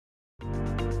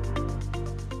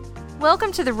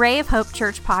Welcome to the Ray of Hope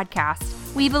Church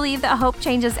podcast. We believe that hope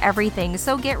changes everything,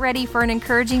 so get ready for an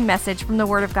encouraging message from the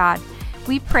Word of God.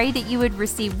 We pray that you would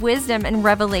receive wisdom and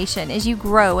revelation as you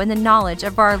grow in the knowledge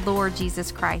of our Lord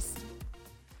Jesus Christ.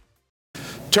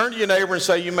 Turn to your neighbor and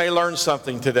say, you may learn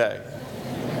something today.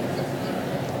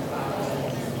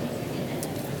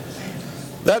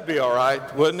 That'd be all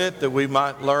right, wouldn't it, that we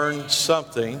might learn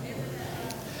something?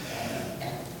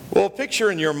 Well, picture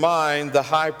in your mind the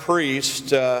high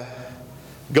priest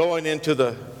going into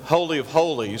the Holy of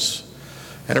Holies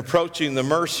and approaching the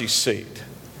mercy seat.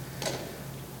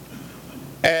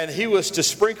 And he was to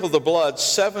sprinkle the blood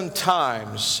 7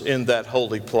 times in that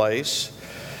holy place.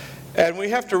 And we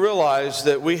have to realize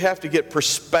that we have to get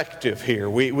perspective here.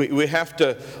 We have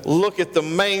to look at the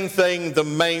main thing. The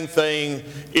main thing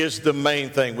is the main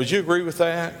thing. Would you agree with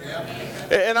that? Yeah.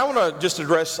 And I want to just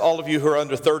address all of you who are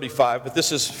under 35, but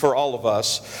this is for all of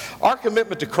us. Our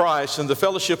commitment to Christ and the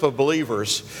fellowship of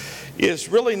believers is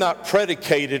really not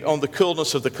predicated on the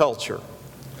coolness of the culture.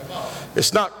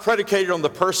 It's not predicated on the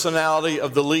personality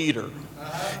of the leader.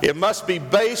 It must be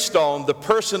based on the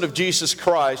person of Jesus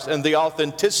Christ and the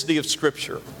authenticity of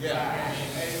Scripture.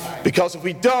 Because if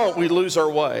we don't, we lose our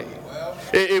way.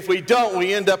 If we don't,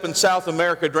 we end up in South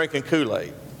America drinking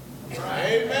Kool-Aid.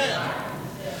 Amen.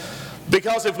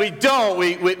 Because if we don't,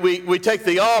 we take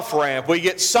the off-ramp, we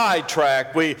get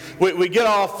sidetracked, we get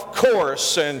off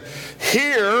course. And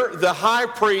here, the high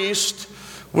priest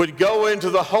would go into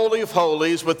the Holy of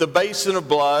Holies with the basin of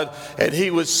blood, and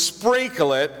he would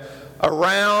sprinkle it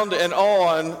around and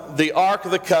on the Ark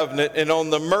of the Covenant and on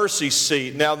the mercy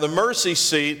seat. Now, the mercy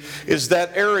seat is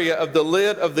that area of the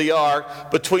lid of the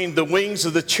Ark between the wings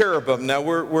of the cherubim. Now,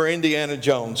 we're Indiana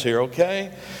Jones here,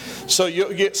 okay? So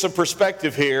you'll get some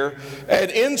perspective here. And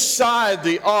inside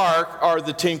the ark are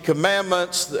the 10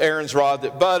 Commandments, Aaron's rod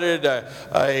that budded,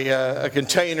 a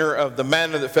container of the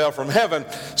manna that fell from heaven.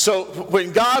 So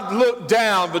when God looked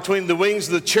down between the wings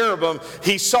of the cherubim,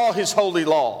 he saw his holy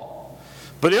law.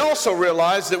 But he also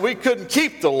realized that we couldn't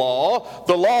keep the law.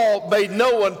 The law made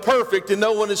no one perfect, and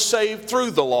no one is saved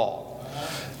through the law.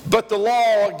 But the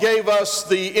law gave us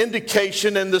the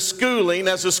indication and the schooling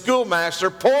as a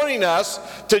schoolmaster, pointing us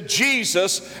to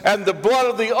Jesus, and the blood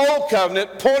of the old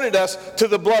covenant pointed us to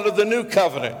the blood of the new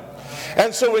covenant.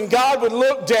 And so when God would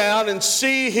look down and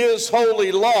see his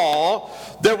holy law,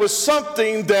 there was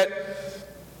something that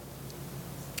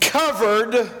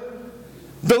covered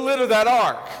the lid of that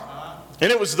ark,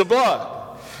 and it was the blood.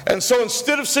 And so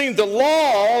instead of seeing the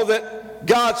law that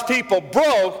God's people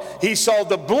broke, he saw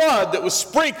the blood that was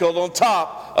sprinkled on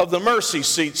top of the mercy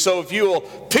seat. So if you will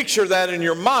picture that in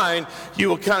your mind, you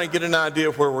will kind of get an idea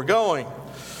of where we're going.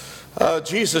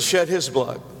 Jesus shed his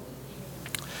blood.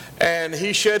 And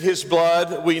he shed his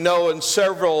blood, we know, in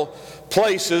several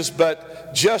places,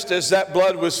 but just as that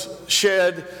blood was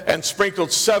shed and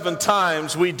sprinkled 7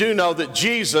 times, we do know that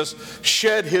Jesus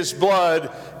shed his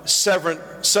blood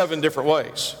seven different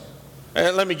ways.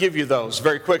 And let me give you those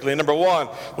very quickly. Number 1,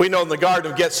 we know in the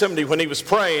Garden of Gethsemane when he was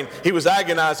praying, he was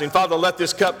agonizing, Father, let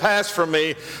this cup pass from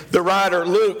me. The writer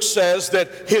Luke says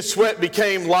that his sweat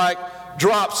became like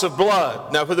drops of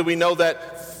blood. Now, whether we know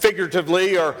that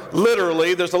figuratively or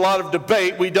literally, there's a lot of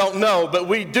debate. We don't know. But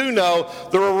we do know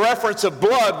the reference of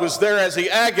blood was there as he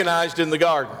agonized in the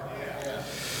garden.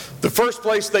 The first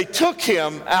place they took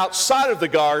him outside of the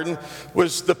garden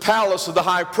was the palace of the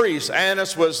high priest.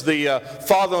 Annas was the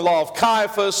father-in-law of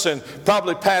Caiaphas and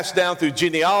probably passed down through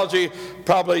genealogy.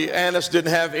 Probably Annas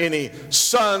didn't have any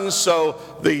sons, so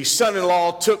the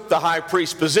son-in-law took the high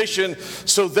priest position.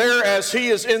 So there, as he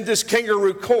is in this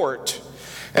kangaroo court,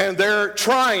 and they're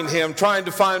trying him, trying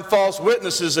to find false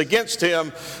witnesses against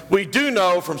him, we do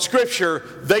know from Scripture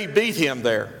they beat him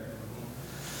there.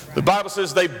 The Bible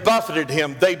says they buffeted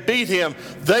him, they beat him,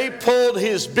 they pulled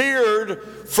his beard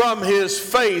from his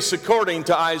face, according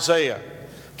to Isaiah.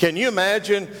 Can you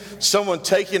imagine someone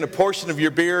taking a portion of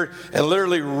your beard and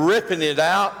literally ripping it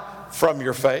out from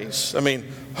your face? I mean,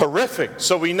 horrific.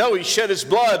 So we know he shed his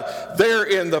blood there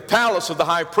in the palace of the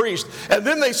high priest. And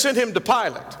then they sent him to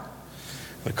Pilate.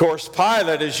 Of course,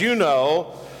 Pilate, as you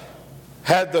know,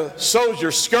 had the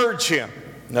soldiers scourge him.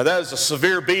 Now, that is a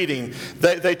severe beating.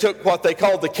 They took what they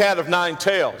called the cat of 9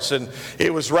 tails, and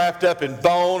it was wrapped up in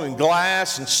bone and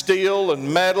glass and steel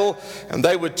and metal, and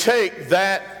they would take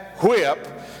that whip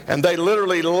and they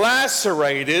literally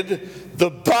lacerated the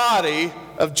body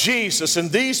of Jesus. And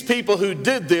these people who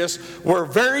did this were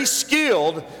very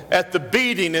skilled at the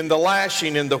beating and the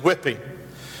lashing and the whipping.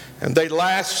 And they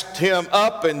lashed him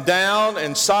up and down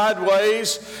and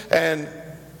sideways, and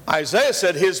Isaiah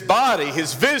said his body,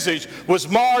 his visage, was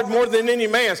marred more than any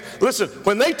man's. Listen,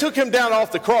 when they took him down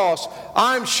off the cross,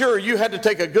 I'm sure you had to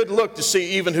take a good look to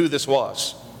see even who this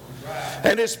was.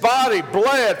 And his body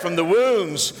bled from the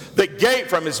wounds that gaped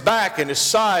from his back and his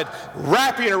side,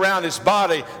 wrapping around his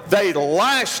body. They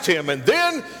lashed him, and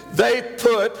then they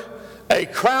put a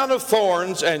crown of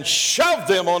thorns and shoved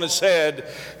them on his head,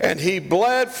 and he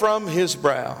bled from his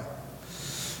brow.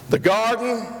 The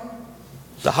garden,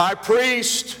 the high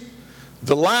priest,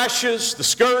 the lashes, the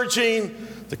scourging,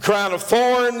 the crown of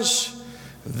thorns,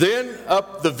 then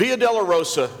up the Via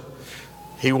Dolorosa.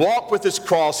 He walked with his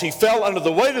cross. He fell under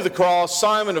the weight of the cross.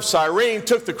 Simon of Cyrene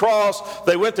took the cross.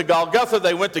 They went to Golgotha.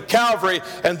 They went to Calvary.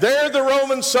 And there the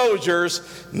Roman soldiers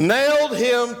nailed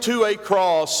him to a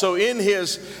cross. So in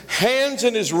his hands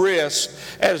and his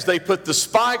wrists, as they put the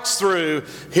spikes through,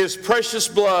 his precious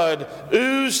blood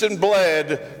oozed and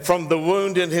bled from the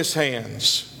wound in his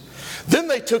hands. Then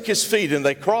they took his feet and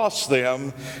they crossed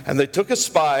them, and they took a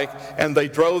spike and they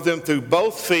drove them through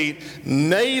both feet,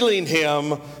 nailing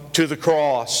him to the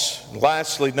cross.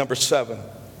 Lastly, number 7.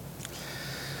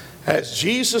 As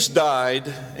Jesus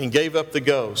died and gave up the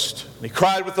ghost, he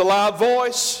cried with a loud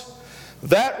voice.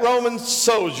 That Roman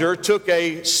soldier took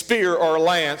a spear or a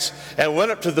lance and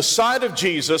went up to the side of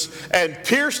Jesus and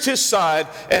pierced his side,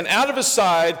 and out of his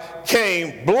side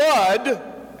came blood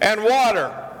and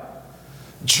water.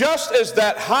 Just as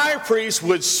that high priest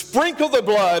would sprinkle the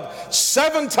blood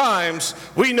 7 times,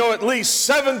 we know at least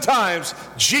 7 times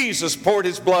Jesus poured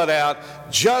his blood out,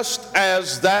 just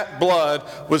as that blood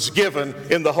was given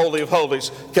in the Holy of Holies.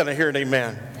 Can I hear an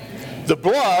amen? Amen. The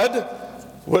blood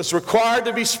was required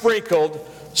to be sprinkled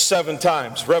 7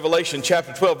 times. Revelation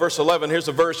chapter 12, verse 11, here's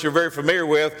a verse you're very familiar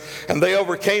with. And they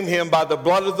overcame him by the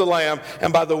blood of the Lamb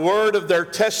and by the word of their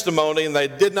testimony, and they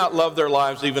did not love their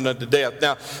lives even unto death.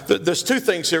 Now, there's 2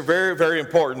 things here very, very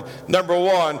important. Number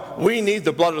 1, we need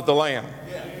the blood of the Lamb.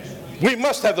 We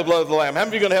must have the blood of the Lamb. How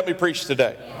many of you are going to help me preach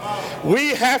today?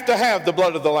 We have to have the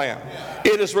blood of the Lamb.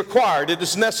 It is required. It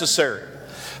is necessary.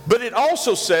 But it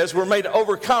also says we're made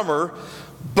overcomer,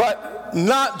 but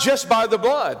not just by the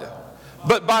blood,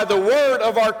 but by the word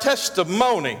of our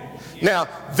testimony. Now,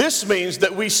 this means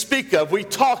that we speak of, we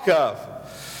talk of.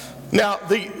 Now,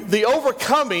 the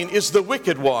overcoming is the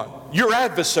wicked one, your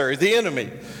adversary, the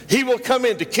enemy. He will come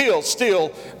in to kill,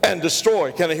 steal, and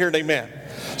destroy. Can I hear an amen?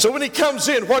 So when he comes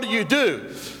in, what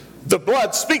do? The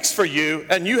blood speaks for you,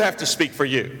 and you have to speak for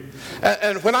you.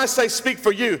 And when I say speak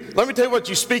for you, let me tell you what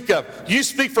you speak of. You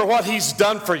speak for what he's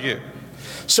done for you.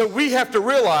 So we have to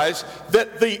realize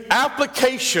that the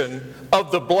application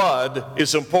of the blood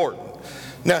is important.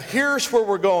 Now here's where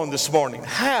we're going this morning.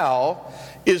 How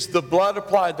is the blood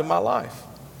applied to my life?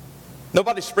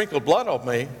 Nobody sprinkled blood on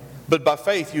me, but by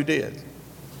faith you did.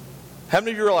 How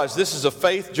many of you realize this is a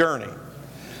faith journey?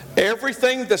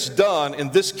 Everything that's done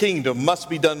in this kingdom must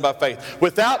be done by faith.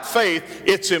 Without faith,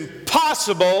 it's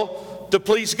impossible to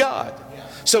please God.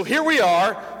 So here we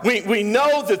are. We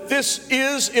know that this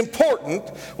is important.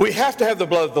 We have to have the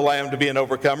blood of the Lamb to be an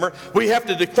overcomer. We have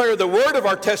to declare the word of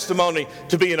our testimony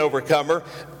to be an overcomer.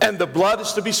 And the blood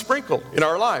is to be sprinkled in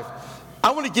our life.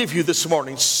 I want to give you this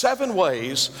morning 7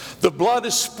 ways the blood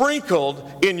is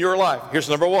sprinkled in your life. Here's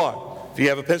number 1. If you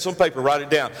have a pencil and paper, write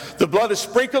it down. The blood is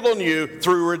sprinkled on you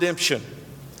through redemption.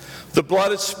 The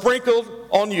blood is sprinkled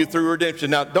on you through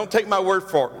redemption. Now, don't take my word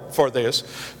for this,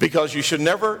 because you should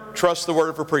never trust the word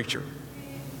of a preacher.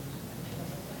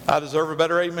 I deserve a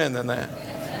better amen than that.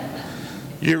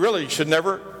 You really should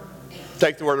never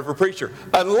take the word of a preacher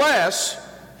unless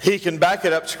he can back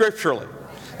it up scripturally.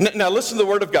 Now listen to the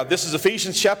word of God. This is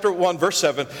Ephesians chapter 1, verse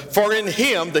 7. For in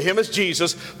him, the him is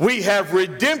Jesus, we have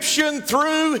redemption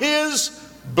through his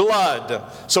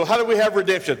blood. So how do we have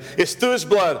redemption? It's through his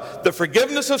blood. The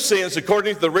forgiveness of sins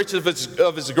according to the riches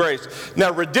of his grace.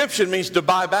 Now redemption means to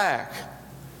buy back.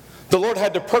 The Lord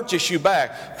had to purchase you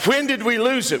back. When did we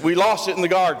lose it? We lost it in the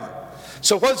garden.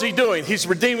 So what is he doing? He's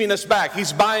redeeming us back.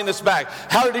 He's buying us back.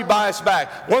 How did he buy us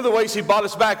back? One of the ways he bought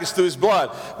us back is through his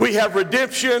blood. We have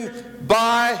redemption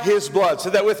by his blood.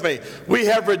 Say that with me. We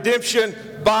have redemption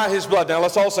by his blood. Now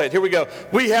let's all say it. Here we go.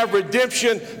 We have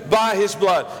redemption by his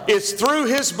blood. It's through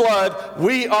his blood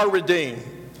we are redeemed.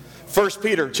 1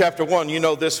 Peter chapter 1, you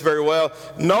know this very well.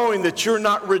 Knowing that you're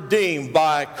not redeemed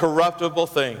by corruptible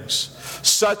things,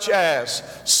 such as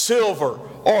silver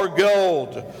or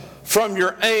gold, from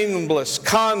your aimless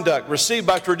conduct received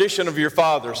by tradition of your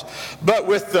fathers, but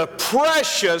with the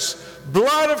precious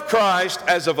blood of Christ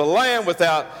as of a lamb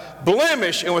without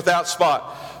blemish and without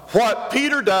spot. What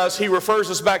Peter does, he refers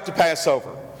us back to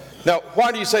Passover. Now,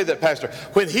 why do you say that, Pastor?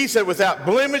 When he said without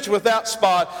blemish, without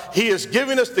spot, he is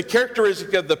giving us the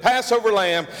characteristic of the Passover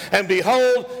lamb. And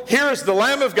behold, here is the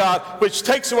Lamb of God, which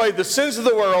takes away the sins of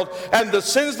the world. And the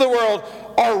sins of the world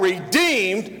are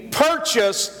redeemed,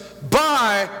 purchased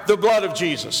by the blood of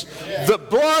Jesus. The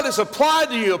blood is applied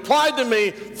to you, applied to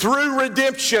me through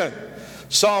redemption.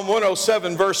 Psalm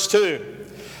 107, verse 2.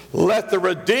 Let the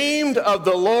redeemed of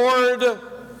the Lord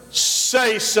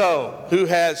say so, who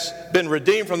has been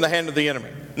redeemed from the hand of the enemy.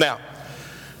 Now,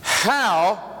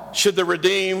 how should the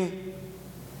redeemed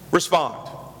respond?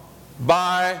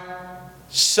 By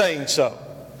saying so.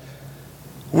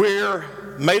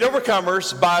 We're made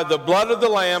overcomers by the blood of the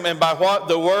Lamb and by what?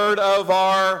 The word of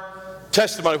our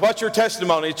testimony. What's your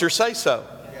testimony? It's your say so.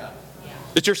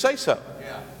 It's your say so.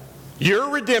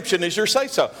 Your redemption is your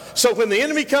say-so. So when the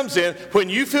enemy comes in, when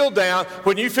you feel down,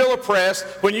 when you feel oppressed,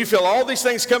 when you feel all these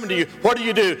things coming to you, what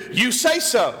do? You say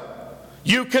so.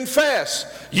 You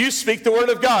confess. You speak the word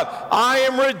of God. I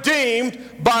am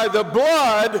redeemed by the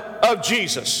blood of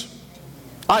Jesus.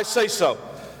 I say so.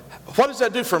 What does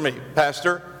that do for me,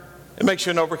 Pastor? It makes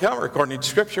you an overcomer according to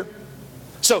Scripture.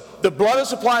 So the blood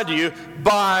is applied to you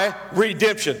by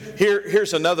redemption.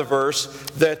 Here's another verse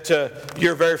that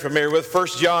you're very familiar with, 1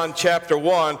 John chapter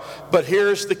 1. But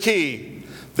here's the key.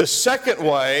 The second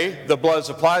way the blood is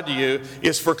applied to you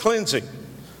is for cleansing.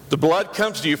 The blood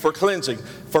comes to you for cleansing,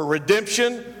 for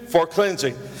redemption, for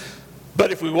cleansing.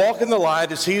 But if we walk in the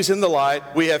light as he's in the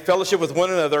light, we have fellowship with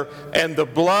one another, and the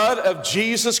blood of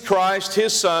Jesus Christ,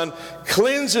 his Son,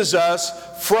 cleanses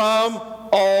us from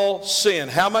all sin.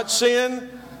 How much sin?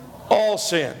 All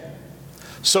sin.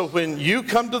 So when you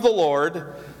come to the Lord,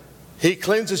 he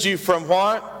cleanses you from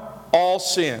what? All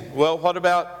sin. Well, what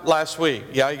about last week?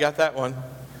 Yeah, you got that one.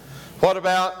 What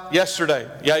about yesterday?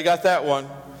 Yeah, you got that one.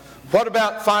 What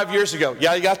about 5 years ago?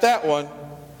 Yeah, you got that one.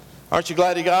 Aren't you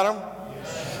glad you got them?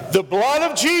 Yes. The blood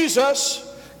of Jesus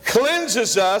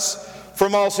cleanses us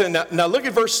from all sin. Now look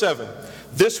at verse 7.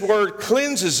 This word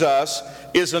cleanses us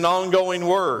is an ongoing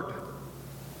word.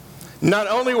 Not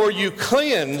only were you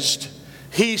cleansed,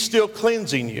 he's still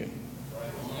cleansing you.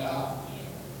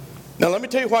 Now let me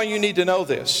tell you why you need to know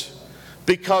this.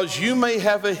 Because you may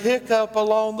have a hiccup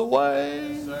along the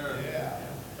way.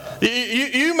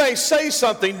 You may say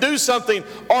something, do something,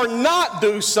 or not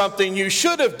do something you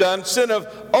should have done. Sin of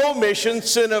omission,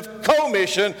 sin of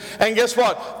commission. And guess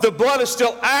what? The blood is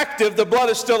still active. The blood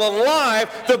is still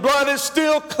alive. The blood is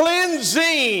still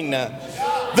cleansing.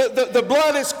 The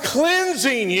blood is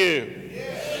cleansing you.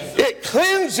 It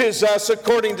cleanses us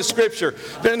according to Scripture.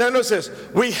 Now notice this.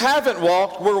 We haven't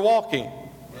walked, we're walking.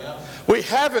 We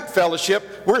haven't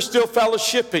fellowshiped, we're still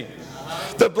fellowshipping.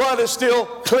 The blood is still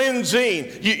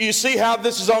cleansing. You see how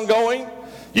this is ongoing?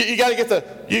 You got to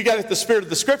get the spirit of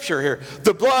the Scripture here.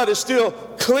 The blood is still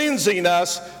cleansing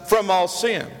us from all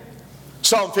sin.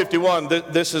 Psalm 51,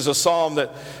 this is a psalm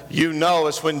that you know.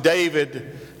 It's when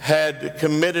David had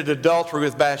committed adultery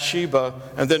with Bathsheba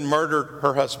and then murdered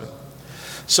her husband.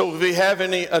 So if we have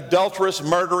any adulterous,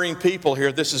 murdering people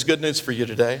here, this is good news for you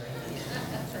today.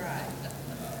 That's right.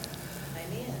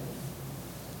 Amen.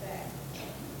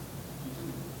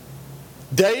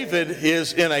 David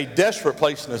is in a desperate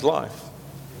place in his life.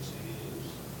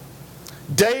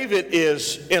 David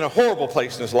is in a horrible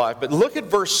place in his life. But look at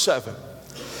verse 7.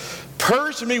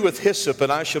 Purge me with hyssop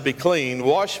and I shall be clean.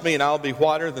 Wash me and I'll be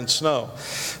whiter than snow.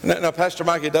 Now, Pastor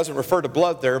Mike, it doesn't refer to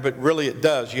blood there, but really it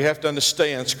does. You have to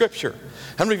understand Scripture.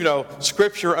 How many of you know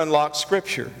Scripture unlocks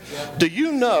Scripture? Yeah. Do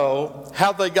you know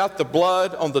how they got the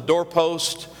blood on the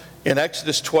doorpost in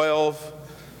Exodus 12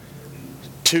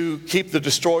 to keep the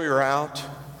destroyer out?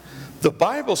 The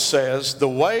Bible says the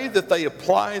way that they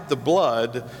applied the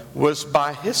blood was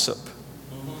by hyssop.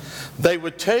 They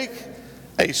would take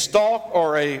a stalk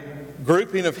or a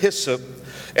grouping of hyssop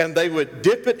and they would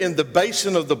dip it in the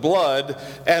basin of the blood,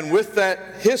 and with that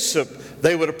hyssop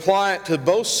they would apply it to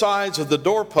both sides of the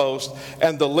doorpost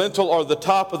and the lintel or the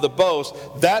top of the post.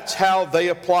 That's how they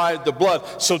applied the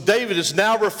blood. So David is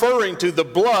now referring to the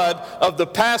blood of the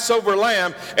Passover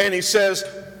lamb, and he says,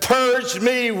 purge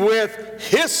me with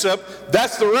hyssop.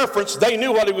 That's the reference. They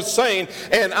knew what he was saying.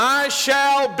 And I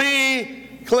shall be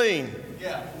clean.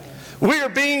 Yeah. We are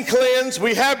being cleansed.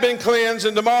 We have been cleansed.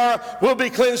 And tomorrow we'll be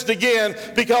cleansed again,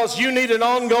 because you need an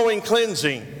ongoing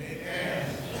cleansing.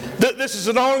 This is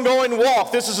an ongoing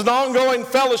walk. This is an ongoing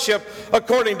fellowship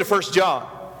according to 1 John.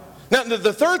 Now,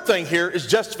 the third thing here is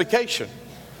justification.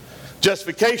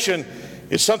 Justification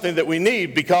is something that we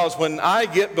need, because when I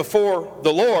get before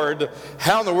the Lord,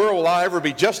 how in the world will I ever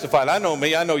be justified? I know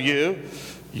me, I know you.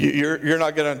 You're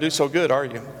not going to do so good, are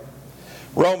you?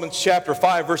 Romans chapter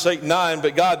 5, verse 8 and 9,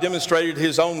 but God demonstrated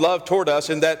his own love toward us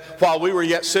in that while we were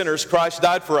yet sinners, Christ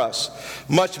died for us.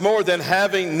 Much more than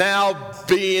having now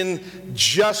been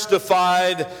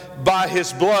justified by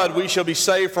his blood, we shall be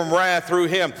saved from wrath through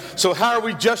him. So how are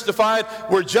we justified?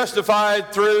 We're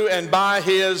justified through and by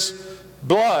his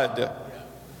blood.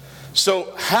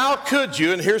 So how could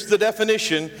you, and here's the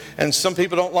definition, and some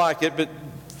people don't like it, but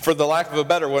for the lack of a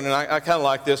better one, and I kind of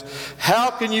like this,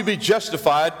 how can you be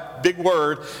justified? Big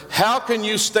word. How can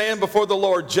you stand before the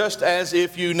Lord just as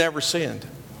if you never sinned?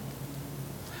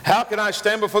 How can I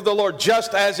stand before the Lord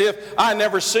just as if I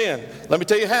never sinned? Let me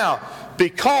tell you how.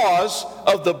 Because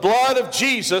of the blood of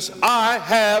Jesus, I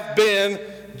have been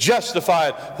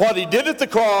justified. What he did at the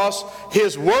cross,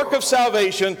 his work of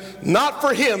salvation, not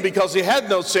for him because he had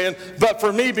no sin, but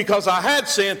for me because I had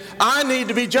sin, I need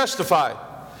to be justified.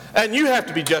 And you have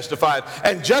to be justified.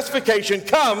 And justification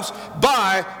comes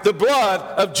by the blood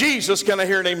of Jesus. Can I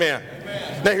hear an amen?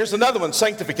 Amen. Now here's another one,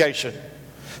 sanctification.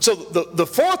 So the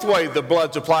fourth way the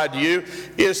blood's applied to you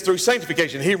is through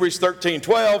sanctification. Hebrews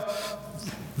 13:12.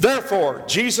 Therefore,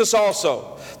 Jesus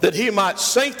also, that he might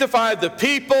sanctify the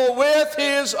people with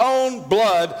his own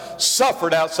blood,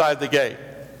 suffered outside the gate.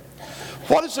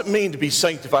 What does it mean to be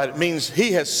sanctified? It means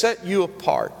he has set you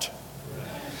apart.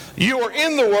 You are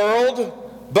in the world,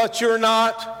 but you're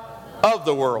not of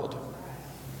the world.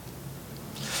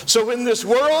 So when this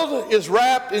world is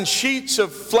wrapped in sheets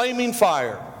of flaming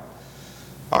fire,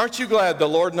 aren't you glad the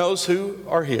Lord knows who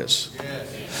are his? Yes.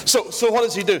 So what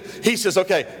does he do? He says,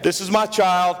 okay, this is my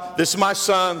child, this is my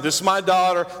son, this is my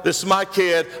daughter, this is my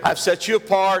kid. I've set you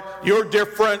apart. You're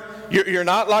different. You're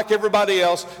not like everybody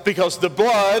else because the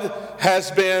blood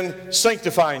has been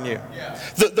sanctifying you. Yeah.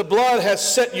 The blood has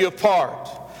set you apart.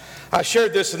 I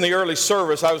shared this in the early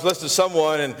service. I was listening to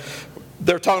someone and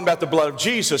they're talking about the blood of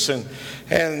Jesus, and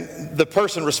the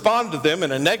person responded to them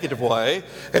in a negative way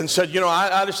and said, you know,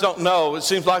 I just don't know. It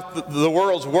seems like the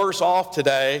world's worse off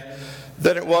today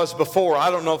than it was before.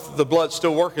 I don't know if the blood's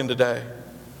still working today.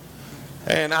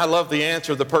 And I love the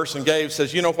answer the person gave.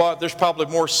 Says, you know what, there's probably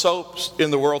more soaps in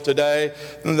the world today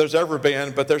than there's ever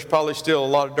been, but there's probably still a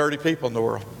lot of dirty people in the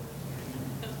world.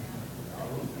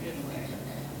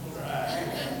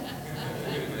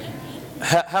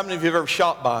 How many of you have ever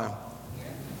shot by them?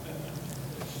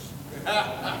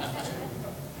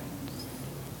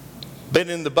 Been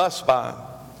in the bus by them?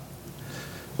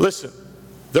 Listen,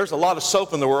 there's a lot of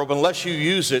soap in the world, but unless you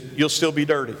use it, you'll still be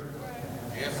dirty.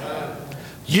 Yes, sir.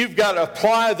 You've got to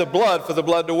apply the blood for the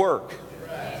blood to work.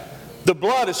 The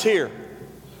blood is here.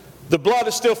 The blood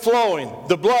is still flowing.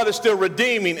 The blood is still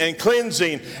redeeming and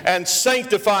cleansing and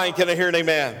sanctifying. Can I hear an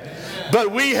amen? Amen.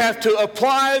 But we have to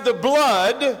apply the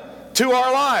blood to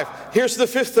our life. Here's the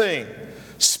fifth thing.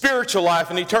 Spiritual life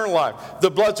and eternal life.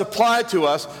 The blood's applied to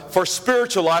us for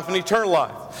spiritual life and eternal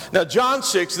life. Now John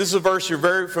 6, this is a verse you're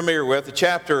very familiar with, a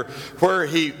chapter where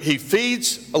he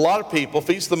feeds a lot of people,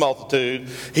 feeds the multitude.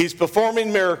 He's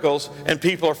performing miracles and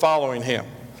people are following him.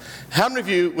 How many of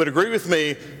you would agree with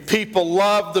me, people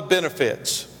love the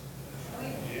benefits?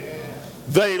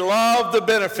 They love the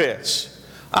benefits.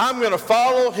 I'm going to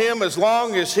follow him as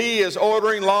long as he is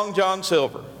ordering Long John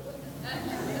Silver.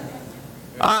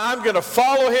 I'm going to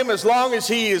follow him as long as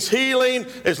he is healing,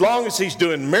 as long as he's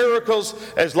doing miracles,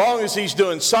 as long as he's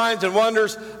doing signs and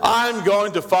wonders. I'm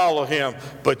going to follow him.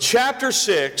 But chapter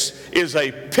 6 is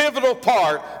a pivotal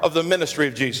part of the ministry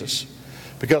of Jesus,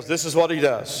 because this is what he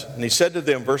does. And he said to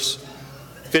them, verse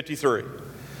 53,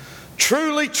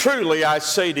 truly, truly, I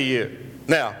say to you.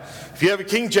 Now, if you have a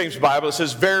King James Bible, it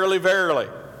says, verily, verily.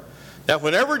 Now,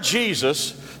 whenever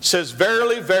Jesus says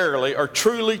verily, verily, or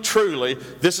truly, truly,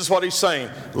 this is what he's saying.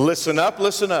 Listen up,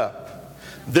 listen up.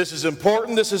 This is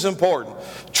important, this is important.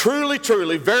 Truly,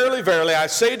 truly, verily, verily, I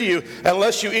say to you,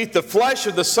 unless you eat the flesh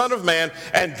of the Son of Man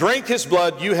and drink his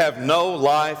blood, you have no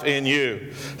life in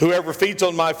you. Whoever feeds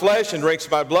on my flesh and drinks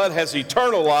my blood has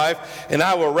eternal life, and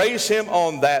I will raise him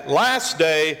on that last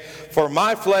day. For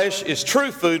my flesh is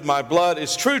true food, my blood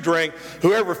is true drink.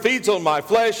 Whoever feeds on my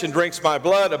flesh and drinks my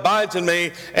blood abides in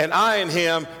me, and I in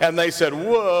him. And they said,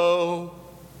 whoa,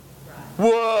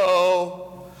 whoa.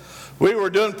 We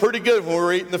were doing pretty good when we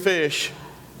were eating the fish.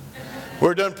 We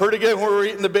were doing pretty good when we were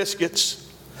eating the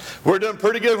biscuits. We're doing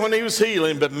pretty good when he was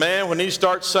healing. But man, when he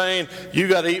starts saying, you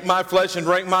got to eat my flesh and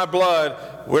drink my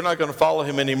blood, we're not going to follow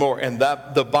him anymore. And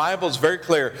that the Bible is very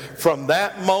clear. From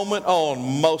that moment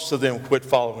on, most of them quit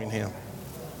following him.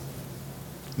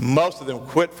 Most of them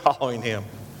quit following him.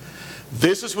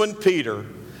 This is when Peter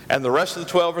and the rest of the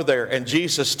 12 are there, and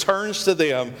Jesus turns to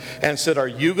them and said, are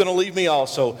you going to leave me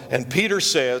also? And Peter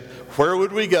said, where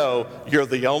would we go? You're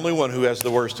the only one who has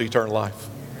the words to eternal life.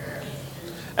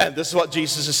 And this is what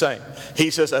Jesus is saying. He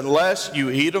says, unless you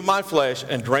eat of my flesh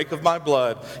and drink of my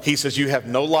blood, he says, you have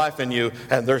no life in you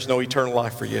and there's no eternal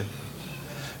life for you.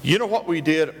 You know what we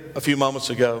did a few moments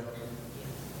ago?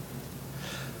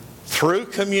 Through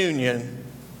communion,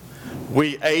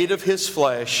 we ate of his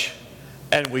flesh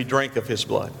and we drank of his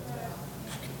blood.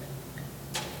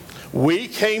 We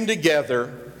came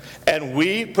together and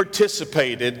we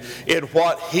participated in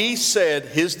what he said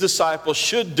his disciples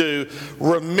should do,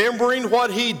 remembering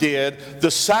what he did,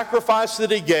 the sacrifice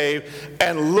that he gave,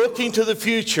 and looking to the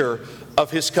future of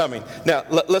his coming. Now,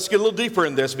 let's get a little deeper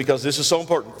in this because this is so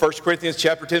important. 1 Corinthians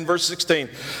chapter 10, verse 16.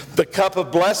 The cup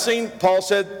of blessing, Paul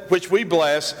said, which we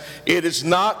bless, it is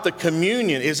not the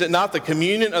communion. Is it not the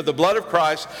communion of the blood of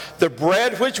Christ? The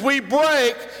bread which we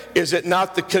break, is it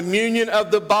not the communion of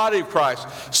the body of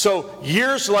Christ? So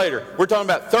years later, we're talking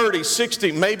about 30,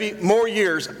 60, maybe more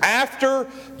years after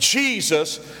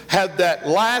Jesus had that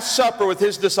Last Supper with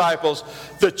his disciples,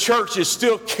 the church is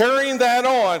still carrying that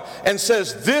on and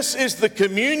says, this is the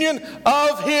communion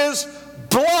of his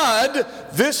blood.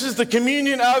 This is the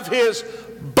communion of his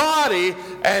body.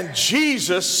 And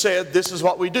Jesus said this is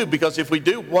what we do. Because if we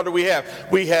do, what do we have?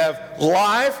 We have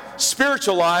life,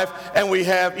 spiritual life, and we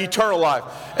have eternal life.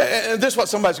 And this is what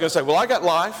somebody's going to say. Well, I got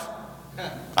life.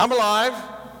 I'm alive.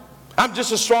 I'm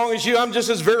just as strong as you. I'm just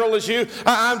as virile as you.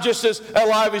 I'm just as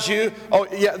alive as you. Oh,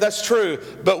 yeah, that's true.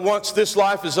 But once this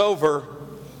life is over,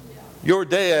 you're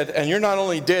dead. And you're not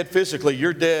only dead physically,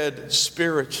 you're dead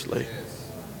spiritually.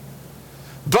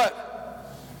 But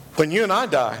when you and I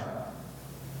die,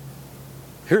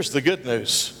 here's the good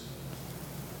news.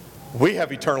 We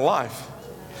have eternal life.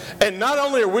 And not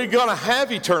only are we going to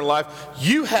have eternal life,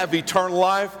 you have eternal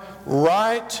life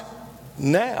right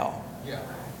now.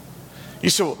 You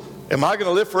say, well, am I going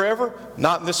to live forever?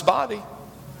 Not in this body.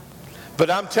 But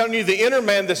I'm telling you, the inner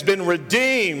man that's been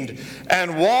redeemed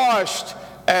and washed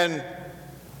and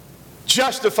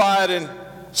justified and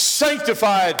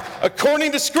sanctified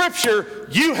according to Scripture,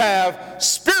 you have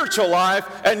spiritual life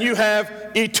and you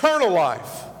have eternal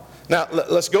life. Now,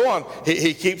 let's go on.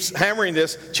 He keeps hammering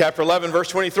this. Chapter 11, verse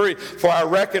 23. For I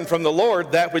reckon from the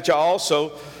Lord that which I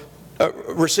also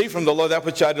received from the Lord, that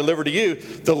which I delivered to you.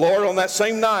 The Lord on that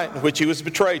same night in which he was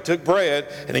betrayed took bread,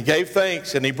 and he gave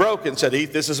thanks, and he broke it and said,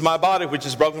 eat, this is my body which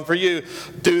is broken for you.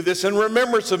 Do this in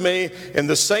remembrance of me. In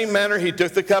the same manner he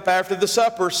took the cup after the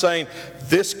supper, saying,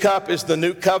 this cup is the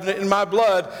new covenant in my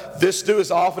blood. This do as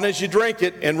often as you drink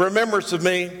it in remembrance of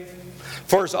me.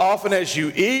 For as often as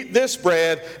you eat this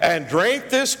bread and drink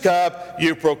this cup,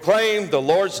 you proclaim the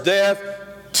Lord's death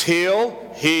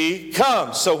till he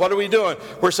comes. So what are we doing?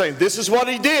 We're saying this is what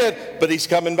he did, but he's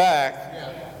coming back.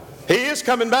 He is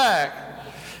coming back.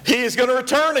 He is going to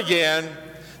return again.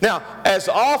 Now, as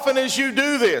often as you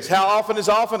do this, how often is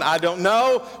often? I don't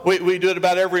know. We do it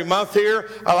about every month here.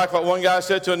 I like what one guy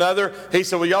said to another. He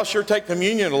said, well, y'all sure take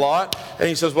communion a lot. And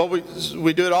he says, well,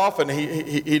 we do it often.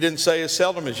 He didn't say as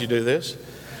seldom as you do this.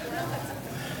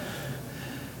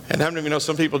 And how many of you know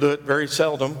some people do it very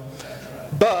seldom?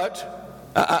 But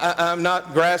I'm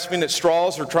not grasping at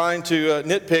straws or trying to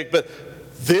nitpick, but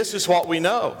this is what we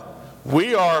know.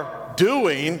 We are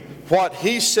doing what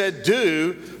he said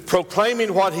do,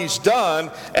 proclaiming what he's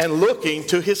done, and looking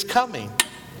to his coming.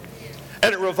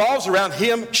 And it revolves around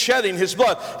him shedding his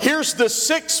blood. Here's the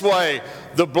sixth way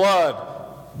the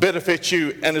blood benefits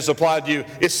you and is applied to you.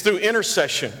 It's through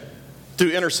intercession.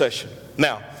 Through intercession.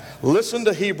 Now, listen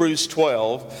to Hebrews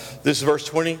 12, this is verse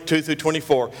 22 through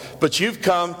 24. But you've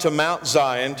come to Mount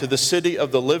Zion, to the city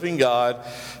of the living God,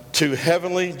 to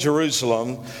heavenly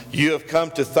Jerusalem. You have come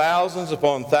to thousands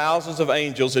upon thousands of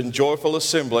angels in joyful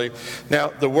assembly. Now,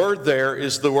 the word there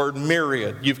is the word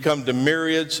myriad. You've come to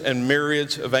myriads and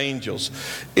myriads of angels.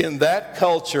 In that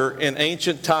culture, in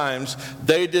ancient times,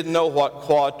 they didn't know what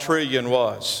quadrillion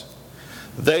was.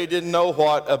 They didn't know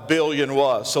what a billion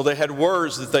was. So they had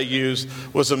words that they used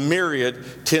was a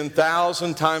myriad,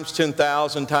 10,000 times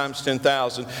 10,000 times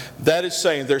 10,000. That is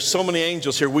saying there's so many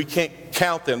angels here, we can't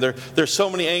count them. There's so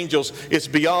many angels, it's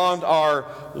beyond our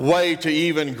way to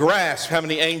even grasp how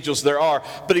many angels there are.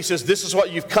 But he says, this is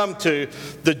what you've come to,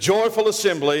 the joyful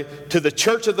assembly, to the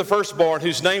church of the firstborn,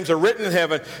 whose names are written in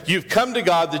heaven. You've come to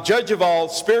God, the judge of all,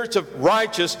 spirits of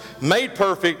righteous, made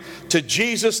perfect, to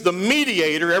Jesus, the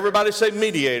mediator, everybody say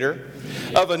mediator,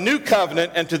 of a new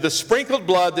covenant, and to the sprinkled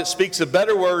blood that speaks a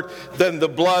better word than the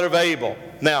blood of Abel.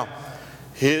 Now,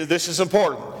 this is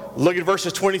important. Look at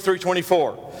verses 23,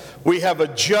 24. We have a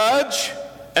judge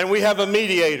and we have a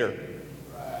mediator.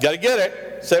 Got to get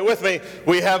it. Say it with me.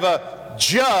 We have a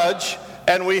judge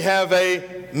and we have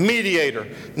a mediator.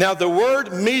 Now, the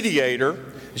word mediator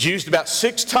It's used about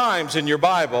 6 times in your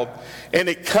Bible, and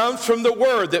it comes from the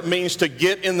word that means to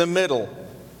get in the middle.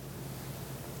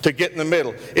 To get in the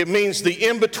middle. It means the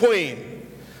in-between.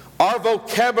 Our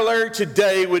vocabulary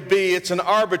today would be it's an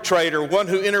arbitrator, one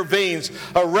who intervenes,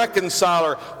 a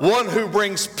reconciler, one who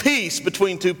brings peace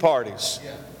between two parties.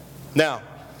 Now,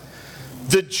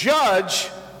 the judge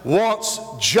wants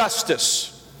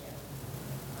justice.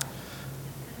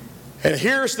 And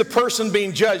here's the person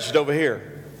being judged over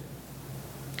here.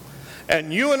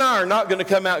 And you and I are not going to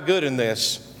come out good in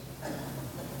this.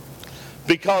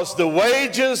 Because the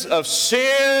wages of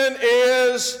sin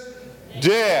is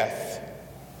death.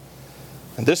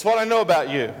 And this is what I know about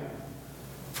you.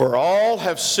 For all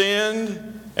have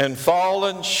sinned and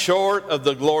fallen short of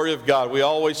the glory of God. We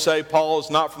always say Paul is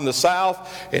not from the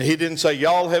South, and he didn't say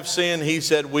y'all have sinned. He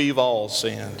said we've all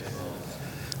sinned.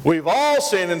 We've all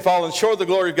sinned and fallen short of the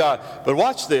glory of God. But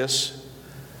watch this.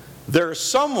 There's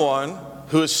someone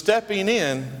who is stepping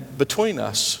in between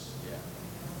us.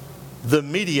 The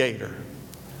mediator,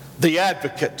 the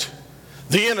advocate,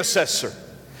 the intercessor.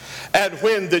 And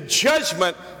when the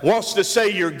judgment wants to say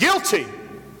you're guilty,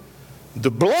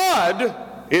 the blood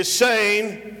is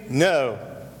saying no.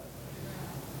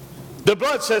 The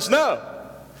blood says no.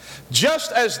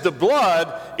 Just as the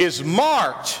blood is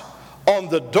marked on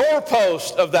the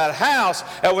doorpost of that house,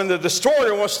 and when the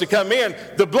destroyer wants to come in,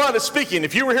 the blood is speaking.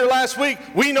 If you were here last week,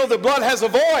 we know the blood has a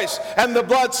voice, and the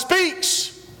blood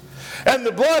speaks. And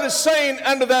the blood is saying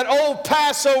under that old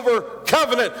Passover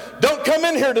covenant, don't come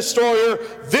in here, destroyer.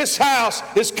 This house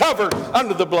is covered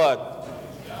under the blood.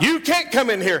 You can't come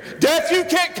in here. Death, you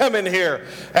can't come in here.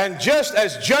 And just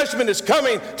as judgment is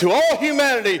coming to all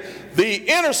humanity, the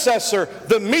intercessor,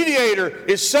 the mediator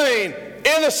is saying,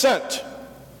 innocent,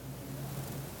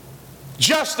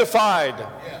 justified,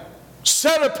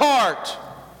 set apart,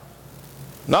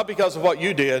 not because of what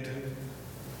you did,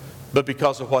 but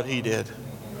because of what he did.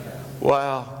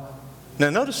 Wow. Now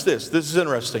notice this. This is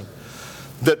interesting.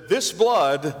 That this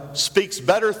blood speaks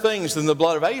better things than the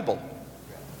blood of Abel.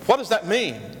 What does that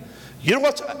mean? You know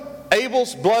what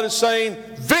Abel's blood is saying?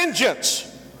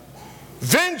 Vengeance.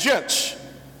 Vengeance.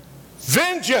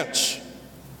 Vengeance.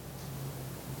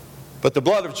 But the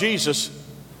blood of Jesus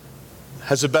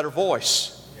has a better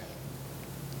voice.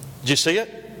 Did you see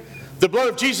it? The blood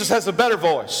of Jesus has a better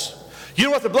voice. You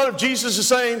know what the blood of Jesus is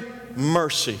saying?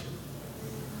 Mercy.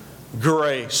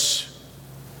 Grace.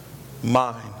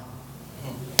 Mine.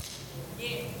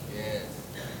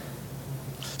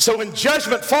 So when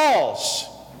judgment falls,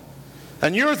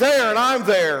 and you're there and I'm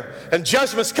there, and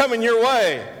judgment's coming your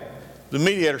way, the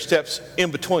mediator steps in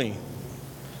between.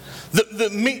 The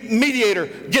mediator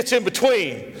gets in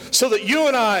between so that you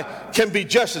and I can be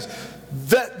justice.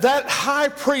 That high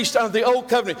priest under the old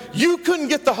covenant, you couldn't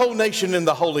get the whole nation in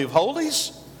the Holy of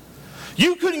Holies.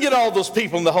 You couldn't get all those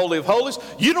people in the Holy of Holies.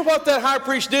 You know what that high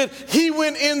priest did? He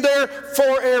went in there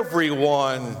for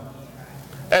everyone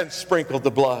and sprinkled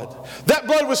the blood. That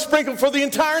blood was sprinkled for the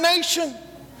entire nation.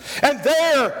 And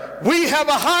there we have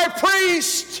a high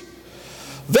priest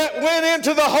that went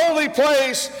into the holy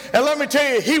place. And let me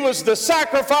tell you, he was the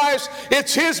sacrifice.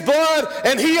 It's his blood,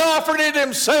 and he offered it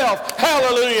himself.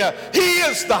 Hallelujah. He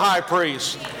is the high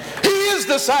priest. He is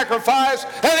the sacrifice,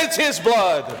 and it's his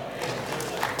blood.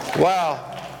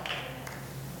 Wow.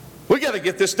 We got to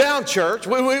get this down, church.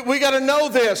 We got to know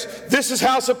this. This is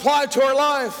how it's applied to our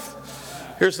life.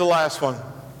 Here's the last one.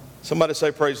 Somebody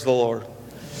say, praise the Lord.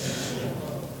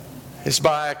 It's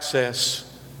by access.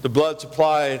 The blood's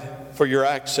applied for your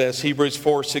access. Hebrews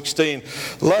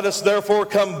 4:16. Let us therefore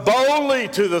come boldly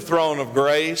to the throne of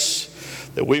grace,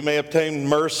 that we may obtain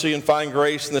mercy and find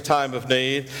grace in the time of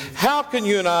need. How can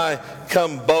you and I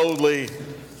come boldly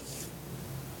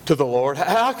to the Lord?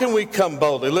 How can we come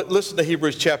boldly? Listen to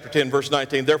Hebrews chapter 10, verse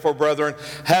 19. Therefore, brethren,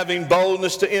 having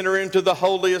boldness to enter into the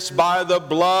holiest by the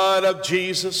blood of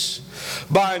Jesus,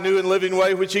 by a new and living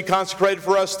way which he consecrated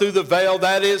for us through the veil,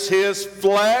 that is his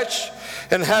flesh,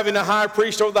 and having a high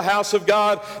priest over the house of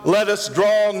God, let us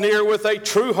draw near with a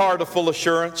true heart of full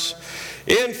assurance,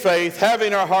 in faith,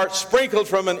 having our hearts sprinkled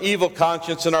from an evil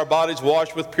conscience and our bodies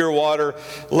washed with pure water.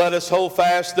 Let us hold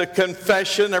fast the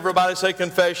confession. Everybody say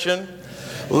confession.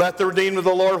 Let the redeemed of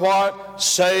the Lord what?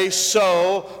 Say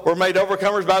so. We're made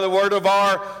overcomers by the word of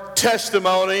our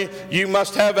testimony. You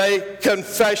must have a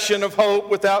confession of hope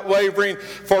without wavering,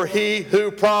 for he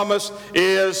who promised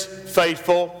is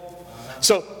faithful.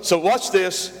 So watch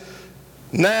this.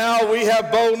 Now we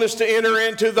have boldness to enter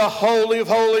into the Holy of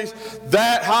Holies.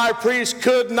 That high priest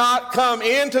could not come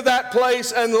into that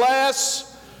place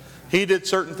unless he did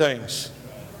certain things.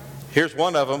 Here's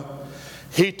one of them.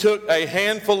 He took a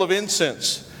handful of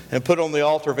incense and put on the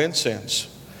altar of incense.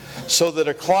 so that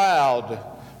a cloud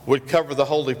would cover the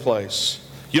holy place.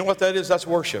 You know what that is? That's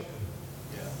worship.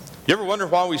 You ever wonder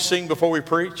why we sing before we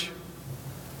preach?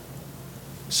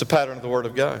 It's the pattern of the Word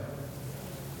of God.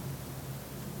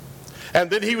 And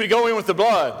then he would go in with the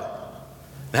blood.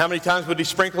 And how many times would he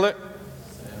sprinkle it?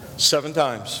 7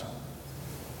 times.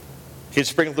 He'd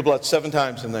sprinkle the blood 7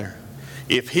 times in there.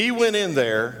 If he went in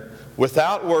there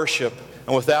without worship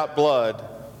and without blood,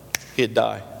 he'd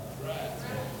die.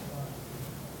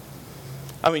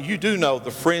 I mean, you do know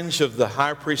the fringe of the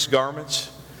high priest's garments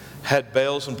had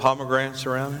bells and pomegranates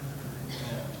around it.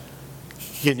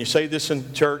 Can you say this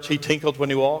in church? He tinkled when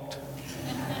he walked.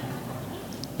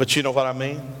 But you know what I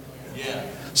mean? Yeah.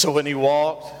 So when he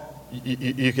walked,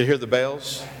 you could hear the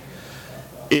bells.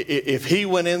 If he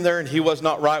went in there and he was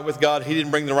not right with God, he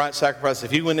didn't bring the right sacrifice.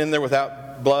 If he went in there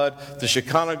without blood, the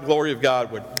Shekinah glory of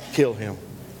God would kill him.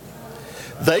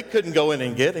 They couldn't go in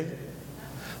and get him.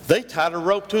 They tied a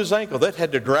rope to his ankle. They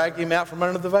had to drag him out from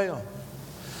under the veil.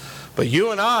 But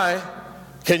you and I,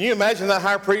 can you imagine that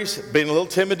high priest being a little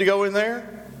timid to go in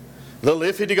there? A little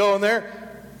iffy to go in there?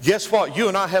 Guess what? You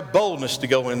and I have boldness to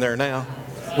go in there now.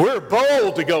 We're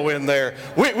bold to go in there.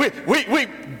 We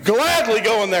gladly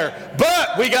go in there.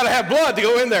 But we got to have blood to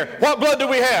go in there. What blood do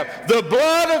we have? The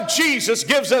blood of Jesus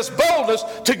gives us boldness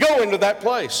to go into that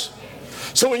place.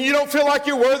 So when you don't feel like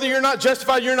you're worthy, you're not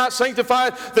justified, you're not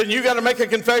sanctified, then you got to make a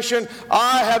confession.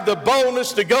 I have the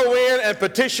boldness to go in and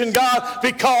petition God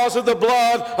because of the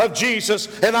blood of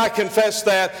Jesus. And I confess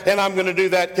that, and I'm going to do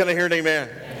that. Can I hear an amen?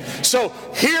 So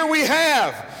here we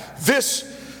have this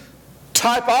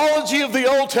typology of the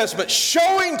Old Testament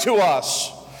showing to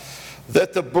us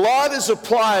that the blood is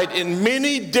applied in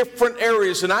many different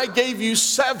areas. And I gave you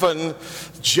 7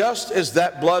 just as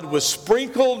that blood was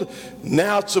sprinkled.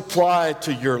 Now it's applied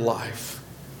to your life.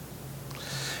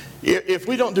 If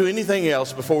we don't do anything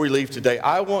else before we leave today,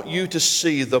 I want you to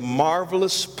see the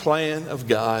marvelous plan of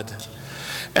God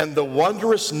and the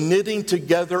wondrous knitting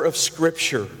together of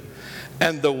Scripture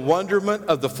and the wonderment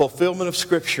of the fulfillment of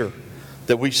Scripture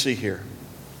that we see here.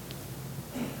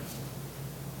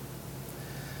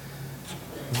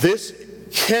 This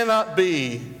cannot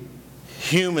be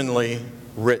humanly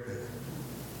written.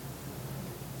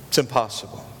 It's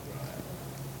impossible.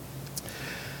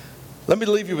 Let me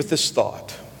leave you with this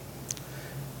thought.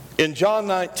 In John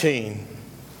 19,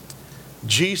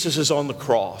 Jesus is on the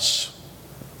cross.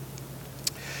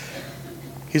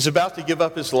 He's about to give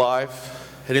up his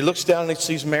life, and he looks down and he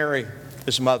sees Mary,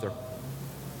 his mother.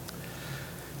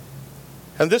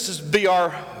 And this is be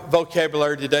our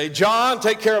vocabulary today. John,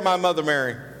 take care of my mother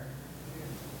Mary.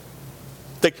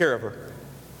 Take care of her.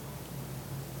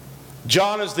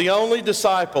 John is the only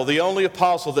disciple, the only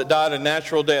apostle that died a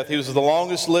natural death. He was the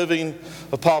longest living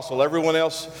apostle. Everyone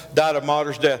else died a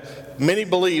martyr's death. Many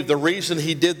believe the reason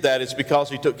he did that is because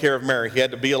he took care of Mary. He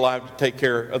had to be alive to take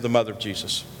care of the mother of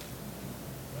Jesus.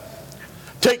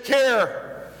 Take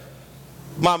care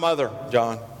of my mother,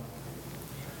 John.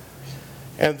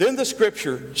 And then the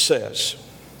Scripture says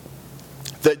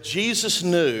that Jesus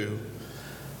knew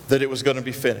that it was going to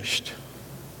be finished.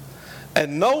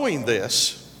 And knowing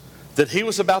this, that he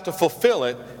was about to fulfill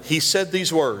it, he said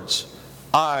these words,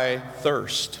 I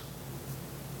thirst.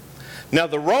 Now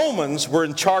the Romans were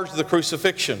in charge of the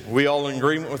crucifixion. We all in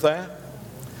agreement with that?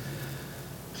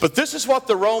 But this is what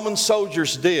the Roman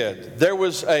soldiers did. There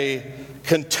was a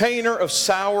container of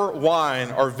sour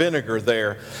wine or vinegar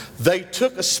there. They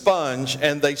took a sponge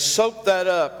and they soaked that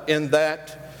up in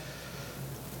that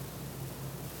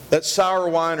sour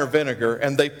wine or vinegar,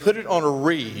 and they put it on a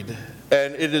reed.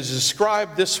 And it is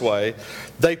described this way.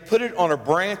 They put it on a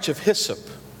branch of hyssop.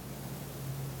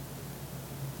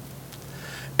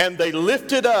 And they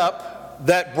lifted up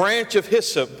that branch of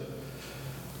hyssop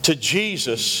to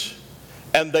Jesus,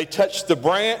 and they touched the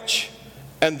branch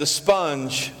and the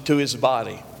sponge to his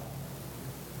body.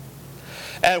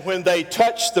 And when they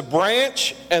touched the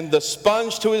branch and the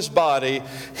sponge to his body,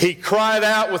 he cried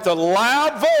out with a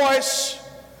loud voice,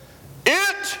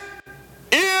 "It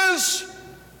is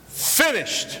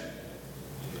finished."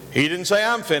 He didn't say,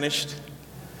 "I'm finished."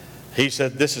 He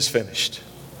said, "This is finished."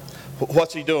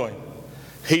 What's he doing?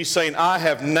 He's saying, I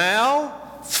have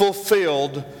now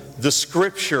fulfilled the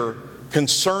Scripture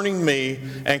concerning me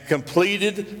and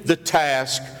completed the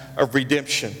task of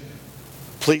redemption.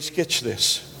 Please catch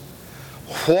this.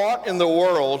 What in the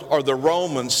world are the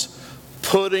Romans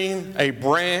putting a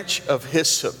branch of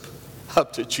hyssop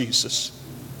up to Jesus?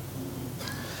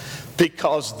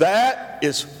 Because that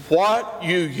is what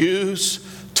you use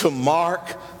to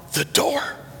mark the door.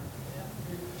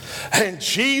 And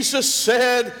Jesus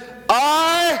said,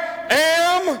 I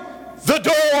am the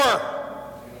door.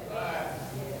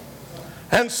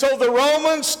 And so the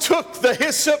Romans took the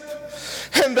hyssop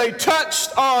and they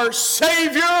touched our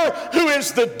Savior, who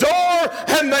is the door,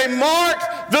 and they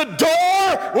marked the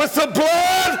door with the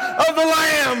blood of the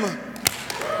Lamb.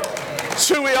 That's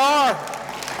who we are.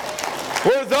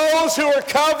 We're those who are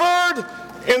covered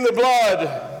in the blood.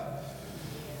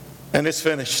 And it's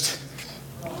finished.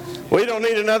 We don't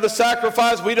need another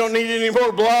sacrifice. We don't need any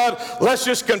more blood. Let's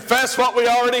just confess what we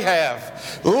already have.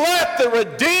 Let the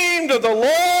redeemed of the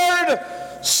Lord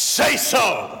say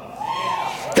so.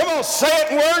 Come on, say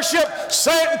it in worship,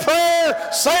 say it in prayer,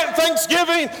 say it in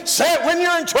thanksgiving, say it when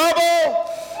you're in trouble.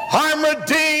 I'm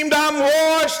redeemed, I'm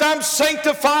washed, I'm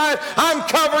sanctified, I'm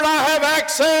covered, I have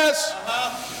access.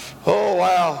 Oh,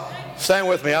 wow. Stand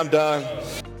with me, I'm done.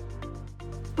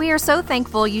 We are so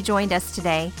thankful you joined us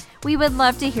today. We would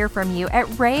love to hear from you at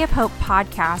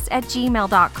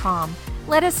rayofhopepodcast@gmail.com.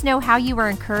 Let us know how you were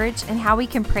encouraged and how we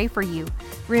can pray for you.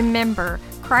 Remember,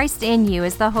 Christ in you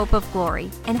is the hope of glory,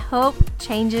 and hope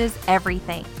changes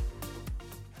everything.